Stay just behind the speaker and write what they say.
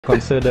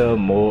Consider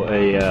more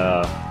a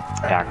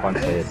air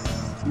contest.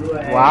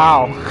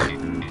 Wow.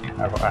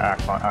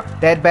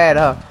 That bad,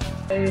 huh?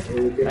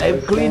 I'm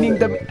cleaning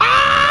them.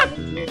 Ah!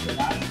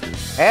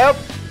 Help!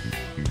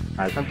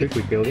 I think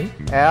we killed him.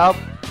 Help!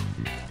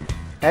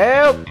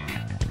 Help!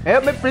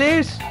 Help me,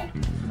 please!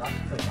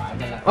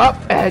 Up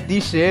at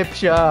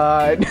deception.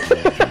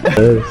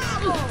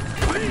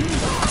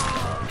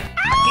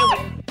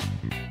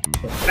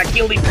 I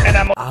killed him and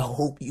I'm. I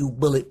hope you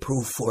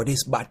bulletproof for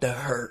this about to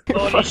hurt.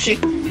 Holy shit!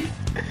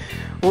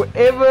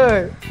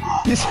 Whoever.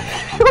 What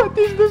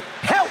is this?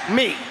 Help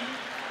me!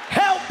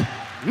 Help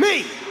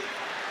me!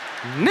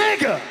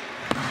 Nigga!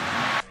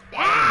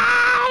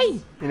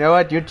 You know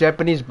what? You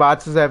Japanese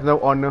bastards have no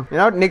honor. You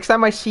know, next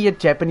time I see a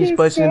Japanese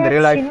person in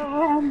real life.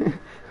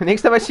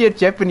 Next time I see a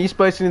Japanese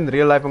person in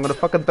real life, I'm gonna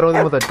fucking throw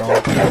them with a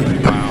dog.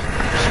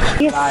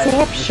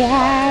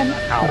 Deception.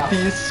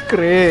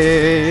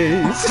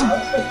 Disgrace.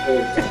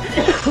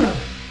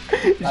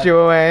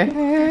 Joy.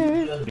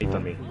 Beat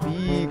on me.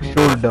 Big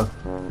shoulder.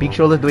 Big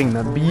shoulder doing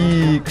that.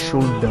 Big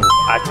shoulder.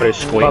 I press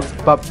square.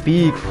 Pop,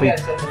 big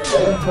feet.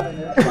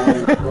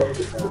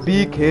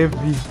 Big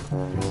heavy.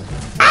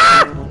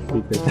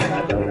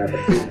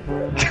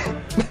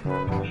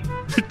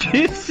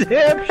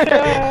 Deception!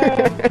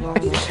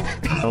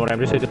 No, I'm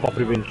just here to pop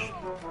revenge.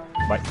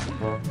 Bye.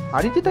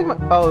 How did you take my...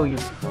 Oh, you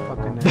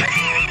fucking...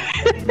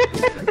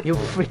 You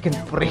freaking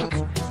freak.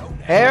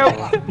 Help!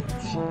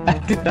 I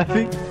did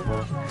nothing.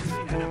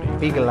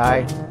 Big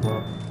lie.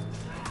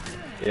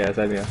 Yes,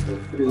 I'm here.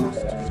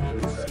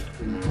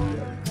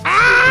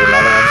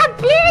 Ah,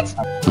 bitch!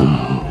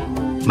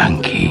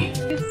 Monkey.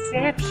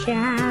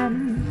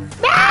 Deception.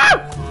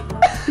 No!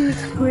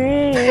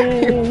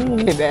 Disgrace.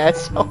 Fucking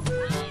asshole.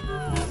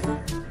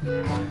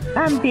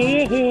 I'm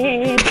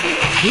dead.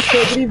 You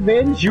take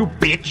revenge, you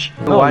bitch!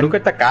 No, One. look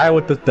at the guy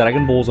with the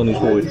Dragon Balls on his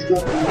forehead.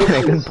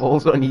 Dragon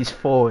balls on his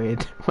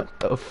forehead. What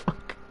the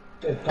fuck?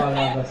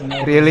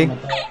 Really?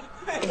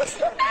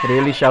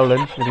 Really,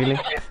 Shaolin? Really?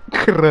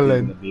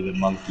 Krillin. Be the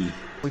monkey.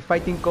 We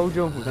fighting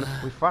Kojo.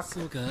 We fuck.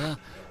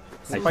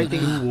 I Fighting.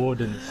 two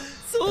wardens.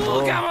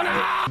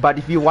 But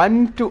if you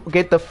want to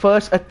get the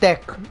first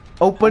attack,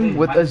 open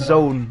with a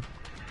zone.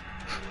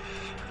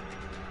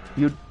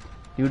 You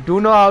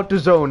do know how to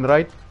zone,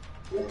 right?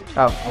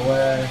 Oh.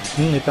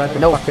 He tried to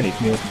No. fucking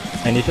hit me.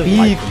 And he just Big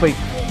like, fake.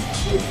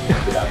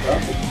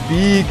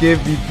 Big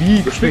heavy,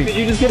 big fake.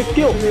 you just get a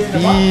kill.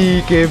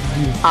 Big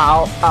heavy.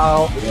 Ow,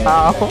 ow,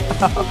 ow,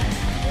 ow.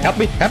 Help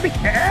me, help me.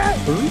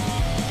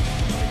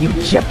 You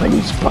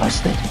Japanese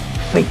bastard.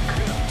 Fake.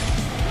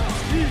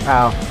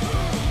 Ow.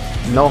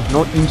 No,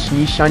 not in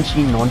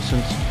Nishanshi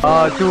nonsense.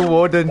 Two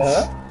wardens.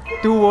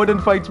 Two warden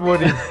fights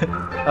warden.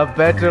 A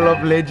battle of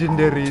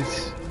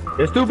legendaries.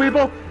 There's two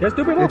people. There's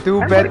two people. The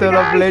two battle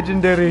of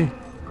legendary.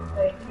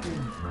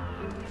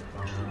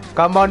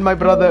 Come on, my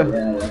brother.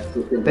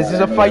 This is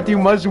a fight you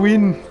must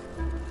win.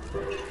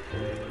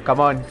 Come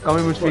on, come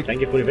on, Musfik.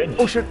 Thank you for revenge.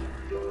 Oh shit.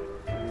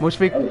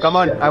 Musfik, come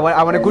on. I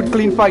want a good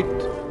clean fight.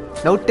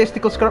 No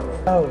testicle scrub.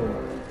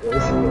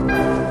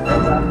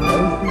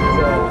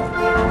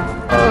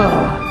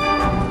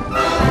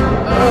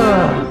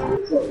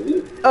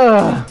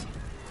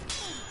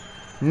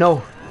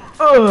 No.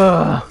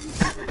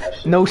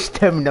 No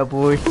stamina,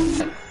 boy.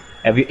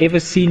 Have you ever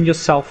seen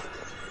yourself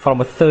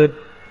from a third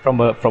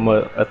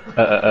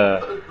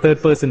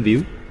person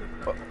view?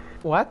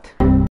 What?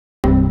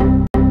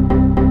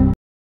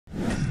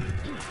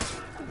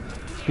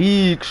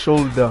 Big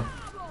shoulder.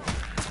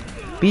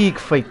 Big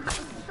fake.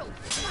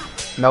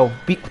 No,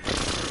 big.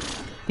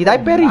 Did I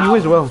parry you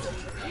as well?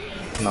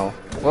 No.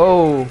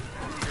 Whoa.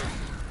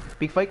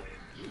 Big fake.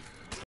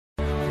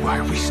 Why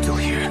are we still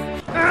here?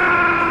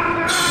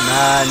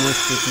 Nah,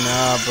 Moosepik,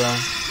 nah, bro.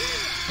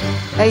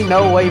 Ain't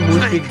no way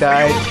Moosepik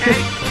died.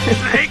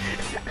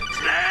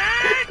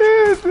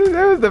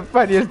 That was the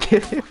funniest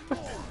game.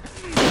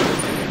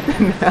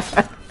 Nah.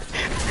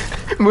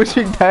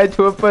 Moosepik died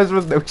to a person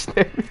with no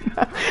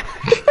stamina.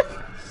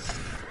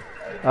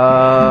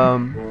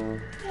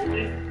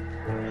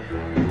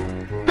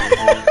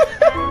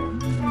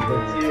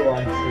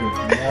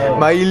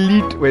 My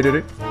elite. Wait a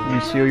minute. Let me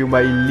show you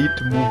my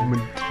elite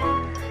movement.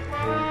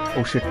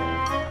 Oh shit.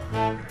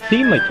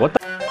 Teammate, what the?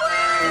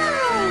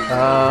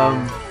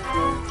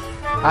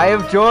 I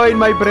have joined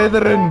my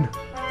brethren.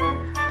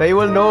 They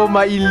will know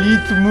my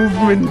elite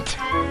movement.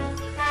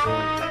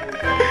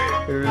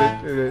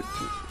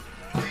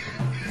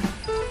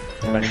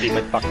 My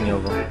teammate fucked me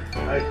over.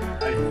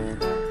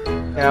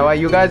 Yeah, while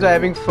you guys are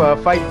having a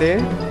fight there.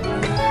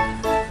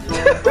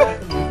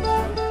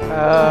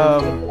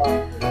 Are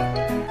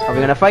we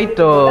gonna fight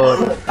or...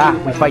 Ah,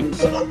 we fight.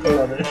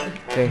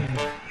 Okay.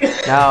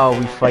 Now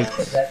we fight.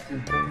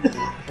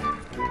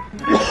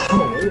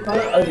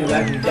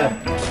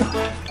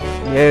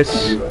 Yes,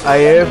 I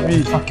have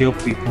it. I kill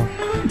people.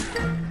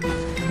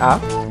 Ah?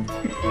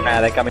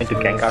 Nah, they come into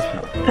gank us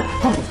now.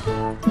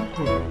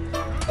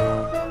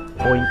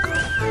 Oink.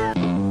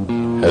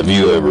 Have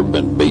you ever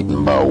been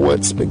beaten by a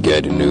wet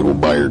spaghetti noodle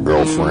by your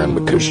girlfriend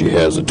because she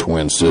has a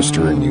twin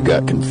sister and you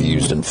got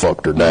confused and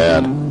fucked her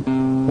dad?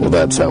 Well,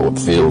 that's how it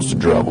feels to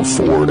drive a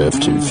Ford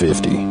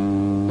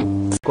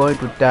F-250. Going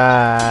to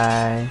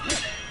die.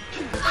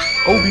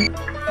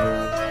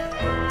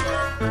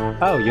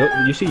 Oh,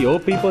 you see your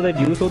people that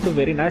use also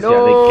very nice. No.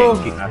 Yeah, they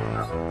ganking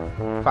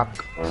us.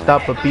 Fuck.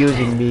 Stop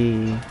abusing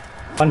me.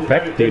 Fun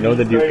fact, do you know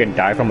that you can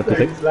die from a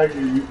toothache?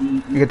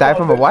 You can die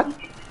from a what?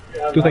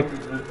 Toothache.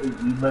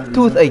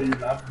 Toothache.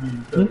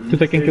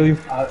 Toothache can kill you.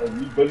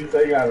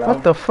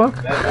 What the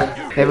fuck?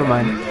 Never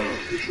mind.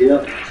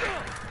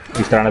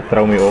 He's trying to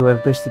throw me off. You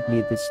have bested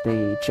me this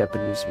day,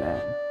 Japanese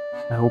man.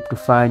 I hope to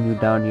find you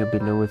down here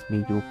below with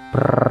me, you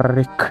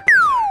prick.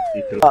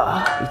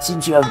 It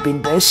seems you have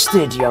been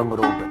bested, young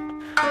Robert.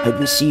 I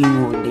will see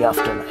you in the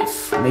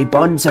afterlife. May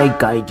bonsai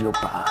guide your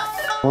path.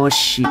 Oh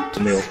shit.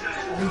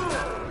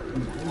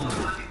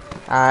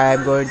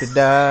 I'm going to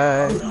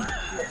die.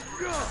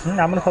 I'm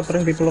gonna start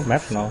throwing people off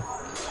maps now.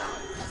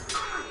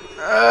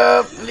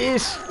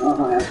 Please.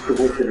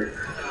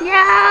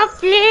 Yeah,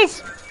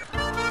 please.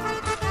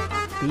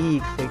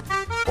 Big thing.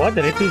 What?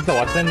 The rest is the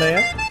what's in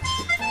there?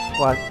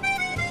 What?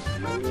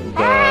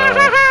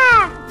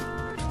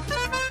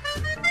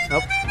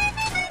 Nope.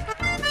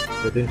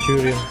 The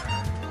Centurion.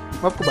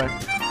 What go back?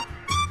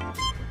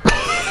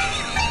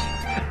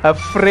 A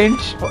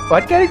French.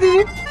 What character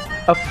is it?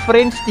 A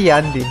French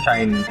Tiandi.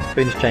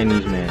 French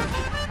Chinese man.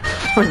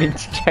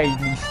 French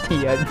Chinese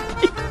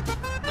Tiandi.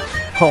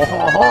 Ho ho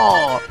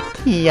ho!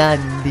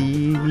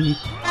 Tiandi.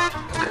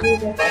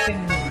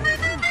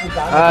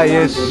 Ah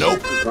yes.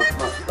 Nope.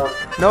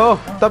 No,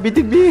 stop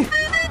beating me.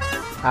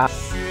 Ah.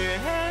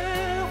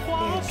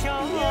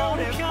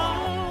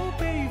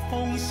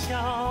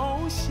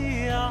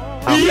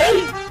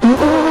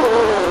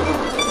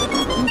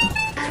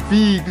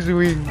 Big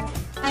swing.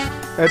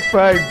 That's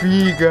fine.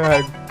 Big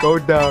gun. Go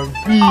down.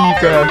 Big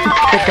gun.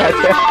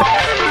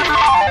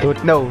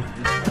 No.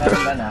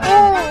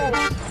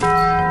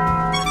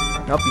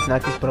 Nope, he's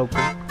not just broken.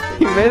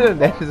 Imagine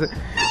that.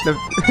 The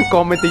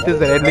commentators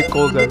randomly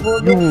calls out.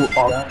 You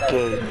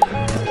okay?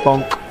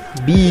 Bonk.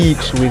 Big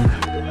swing.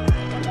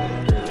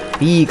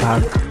 Big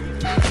hug.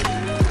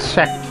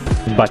 Check.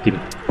 But him.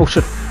 Oh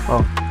shit.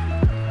 Oh.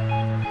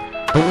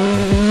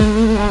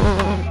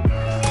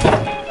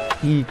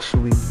 Big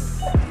swing.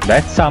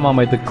 That somehow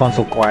made the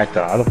console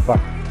quieter. How the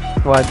fuck?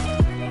 What?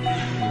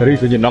 The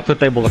reason you knock the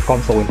table, the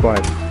console went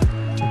quiet.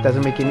 It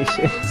doesn't make any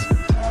sense.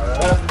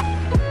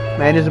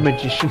 Man is a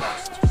magician.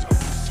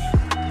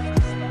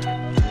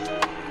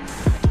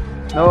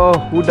 No,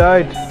 who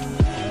died?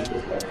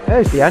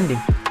 Hey, it's the ending.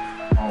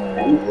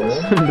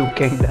 Liu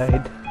Kang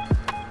died.